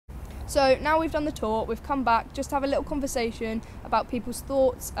So now we've done the tour, we've come back just to have a little conversation about people's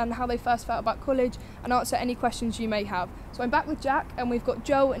thoughts and how they first felt about college and answer any questions you may have. So I'm back with Jack and we've got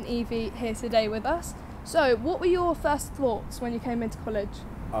Joel and Evie here today with us. So what were your first thoughts when you came into college?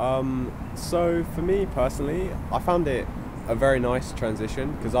 So for me personally, I found it a very nice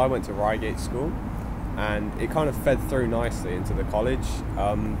transition because I went to Reigate School and it kind of fed through nicely into the college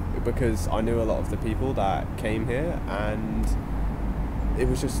because I knew a lot of the people that came here, and it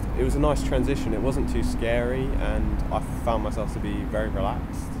was a nice transition. It wasn't too scary and I found myself to be very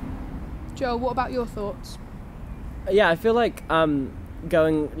relaxed. Joel, what about your thoughts? Yeah, I feel like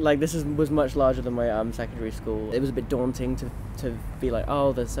was much larger than my secondary school. It was a bit daunting to be like,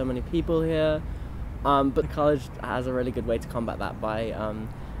 oh, there's so many people here. But college has a really good way to combat that by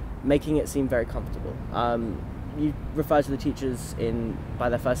making it seem very comfortable. You refer to the teachers by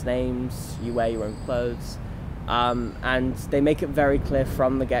their first names, you wear your own clothes, and they make it very clear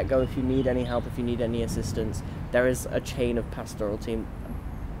from the get-go if you need any help, if you need any assistance. There is a chain of pastoral team,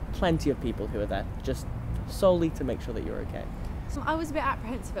 plenty of people who are there just solely to make sure that you're okay. I was a bit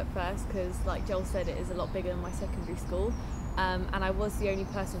apprehensive at first because, like Joel said, it is a lot bigger than my secondary school, and I was the only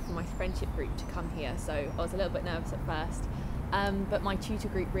person from my friendship group to come here, so I was a little bit nervous at first, but my tutor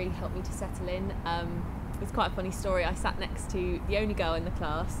group really helped me to settle in. It's quite a funny story. I sat next to the only girl in the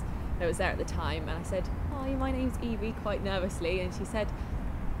class that was there at the time, and I said, "Hi, my name's Evie," quite nervously, and she said,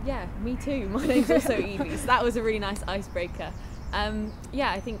 "Yeah, me too, my name's also Evie." So that was a really nice icebreaker.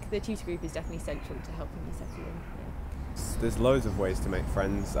 Yeah, I think the tutor group is definitely central to helping me settle in. Yeah. There's loads of ways to make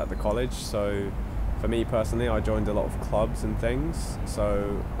friends at the college, so for me personally, I joined a lot of clubs and things.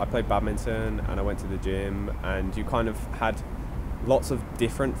 So I played badminton and I went to the gym, and you kind of had lots of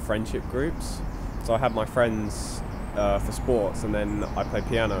different friendship groups. So I had my friends for sports, and then I played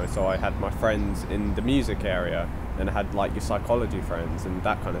piano, so I had my friends in the music area, and I had like your psychology friends and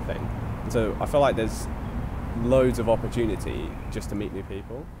that kind of thing. So I feel like there's loads of opportunity just to meet new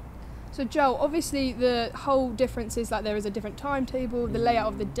people. So Joel, obviously the whole difference is that there is a different timetable, the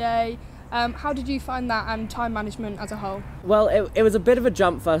layout of the day. How did you find that and time management as a whole? Well, it was a bit of a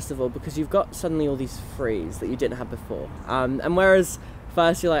jump first of all because you've got suddenly all these frees that you didn't have before. And whereas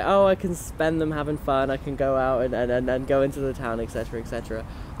first you're like, oh, I can spend them having fun, I can go out and go into the town, etc., etc.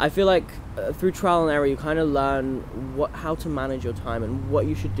 I feel like through trial and error you kind of learn how to manage your time and what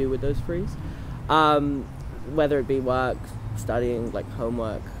you should do with those frees. Whether it be work, studying, like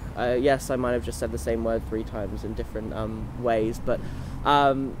homework. Yes, I might have just said the same word 3 times in different ways, but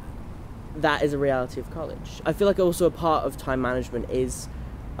that is a reality of college. I feel like also a part of time management is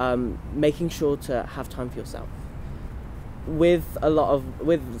making sure to have time for yourself. With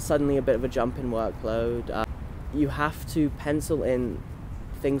suddenly a bit of a jump in workload, you have to pencil in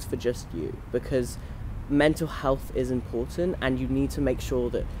things for just you, because mental health is important and you need to make sure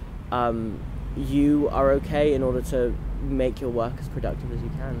that you are okay in order to make your work as productive as you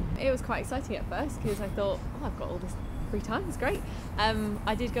can. It was quite exciting at first because I thought, oh, I've got all this free time, it's great.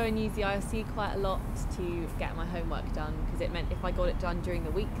 I did go and use the IRC quite a lot to get my homework done, because it meant if I got it done during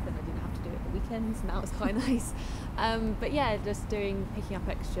the week then I didn't have to do it at the weekends, and that was quite nice. But yeah, just picking up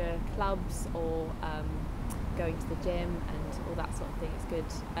extra clubs or going to the gym and all that sort of thing is good,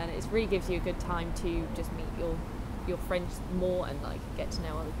 and it really gives you a good time to just meet your friends more and like get to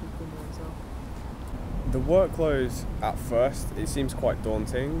know other people more as well. The workload at first, it seems quite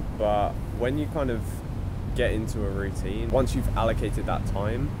daunting, but when you kind of get into a routine, once you've allocated that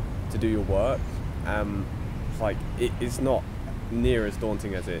time to do your work, it's not near as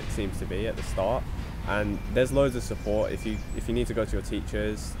daunting as it seems to be at the start. And there's loads of support if you need to go to your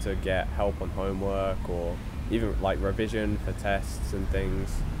teachers to get help on homework or even like revision for tests and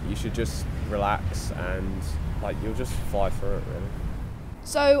things. You should just relax and you'll just fly through it, really.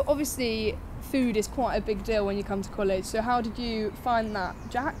 So obviously food is quite a big deal when you come to college, so how did you find that,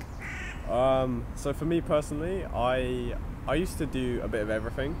 Jack? So for me personally, I used to do a bit of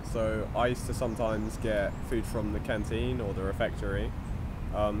everything. So I used to sometimes get food from the canteen or the refectory.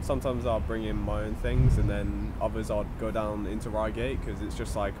 Sometimes I'll bring in my own things, and then others I'd go down into Reigate because it's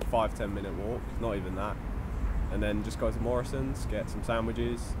just like a 5-10 minute walk, not even that. And then just go to Morrison's, get some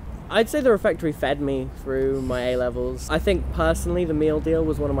sandwiches. I'd say the refectory fed me through my A-levels. I think personally the meal deal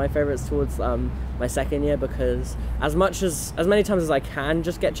was one of my favourites towards my second year, because as many times as I can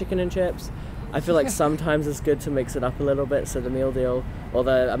just get chicken and chips, I feel like sometimes it's good to mix it up a little bit. So the meal deal, or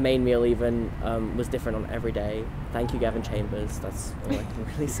a main meal even, was different on every day. Thank you, Gavin Chambers. That's all I can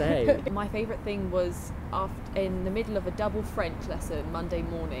really say. My favourite thing was in the middle of a double French lesson Monday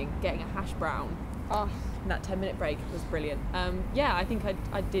morning, getting a hash brown. And that 10-minute break was brilliant. Yeah, I think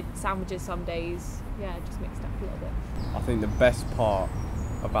I did sandwiches some days. Yeah, just mixed up a little bit. I think the best part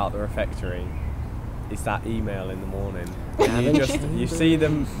about the refectory is that email in the morning. Yeah, You see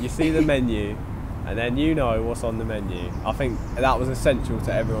the menu, and then you know what's on the menu. I think that was essential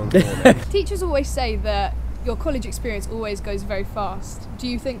to everyone's morning. Teachers always say that your college experience always goes very fast. Do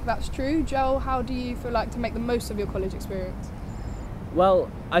you think that's true? Joel, how do you feel like to make the most of your college experience?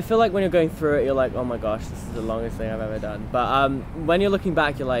 Well, I feel like when you're going through it, you're like, oh my gosh, this is the longest thing I've ever done. But when you're looking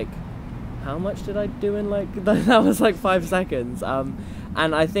back, you're like, how much did I do in like, that was like 5 seconds.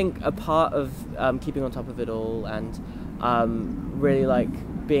 And I think a part of keeping on top of it all and really like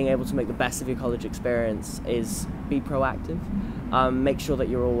being able to make the best of your college experience is be proactive. Make sure that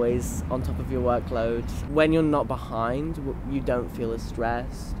you're always on top of your workload. When you're not behind, you don't feel as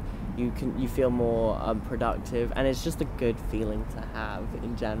stressed. You feel more productive, and it's just a good feeling to have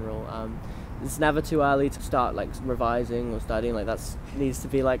in general. It's never too early to start like revising or studying. Like that's needs to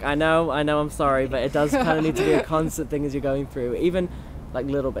be like I know I'm sorry, but it does kind of need to be a constant thing as you're going through. Even like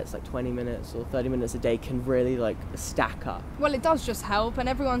little bits, like 20 minutes or 30 minutes a day can really like stack up. Well, it does just help, and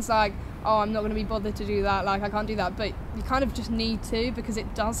everyone's like, oh, I'm not going to be bothered to do that, like I can't do that, but you kind of just need to, because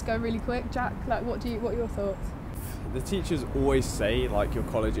it does go really quick. Jack, like what are your thoughts? The teachers always say like your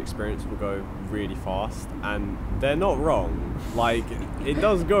college experience will go really fast, and they're not wrong. Like it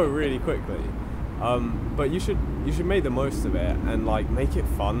does go really quickly, but you should make the most of it and like make it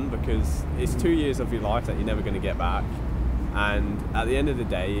fun, because it's 2 years of your life that you're never going to get back. And at the end of the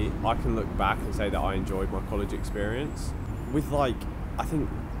day, I can look back and say that I enjoyed my college experience. With like, I think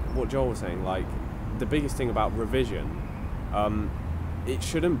what Joel was saying, like the biggest thing about revision, it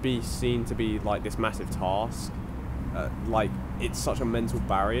shouldn't be seen to be like this massive task. Like it's such a mental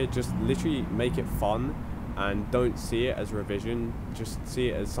barrier. Just literally make it fun, and don't see it as revision. Just see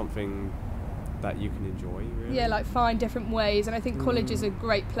it as something that you can enjoy, really. Yeah, like find different ways, and I think college is a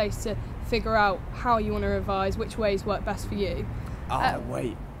great place to figure out how you want to revise, which ways work best for you.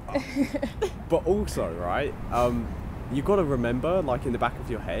 Wait. But also, right, you've got to remember, like in the back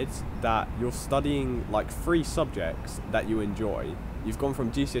of your head, that you're studying like 3 subjects that you enjoy. You've gone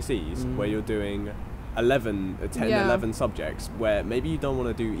from GCSEs, where you're doing 11 subjects, where maybe you don't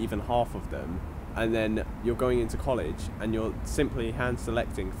want to do even half of them, and then you're going into college and you're simply hand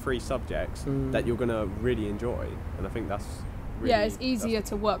selecting 3 subjects that you're going to really enjoy. And I think that's really, it's easier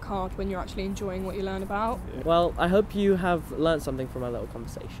to work hard when you're actually enjoying what you learn about. Yeah. Well, I hope you have learned something from our little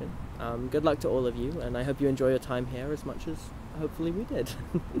conversation. Good luck to all of you, and I hope you enjoy your time here as much as hopefully we did.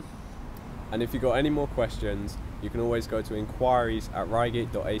 And if you've got any more questions, you can always go to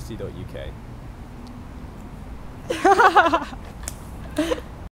inquiries@reigate.ac.uk.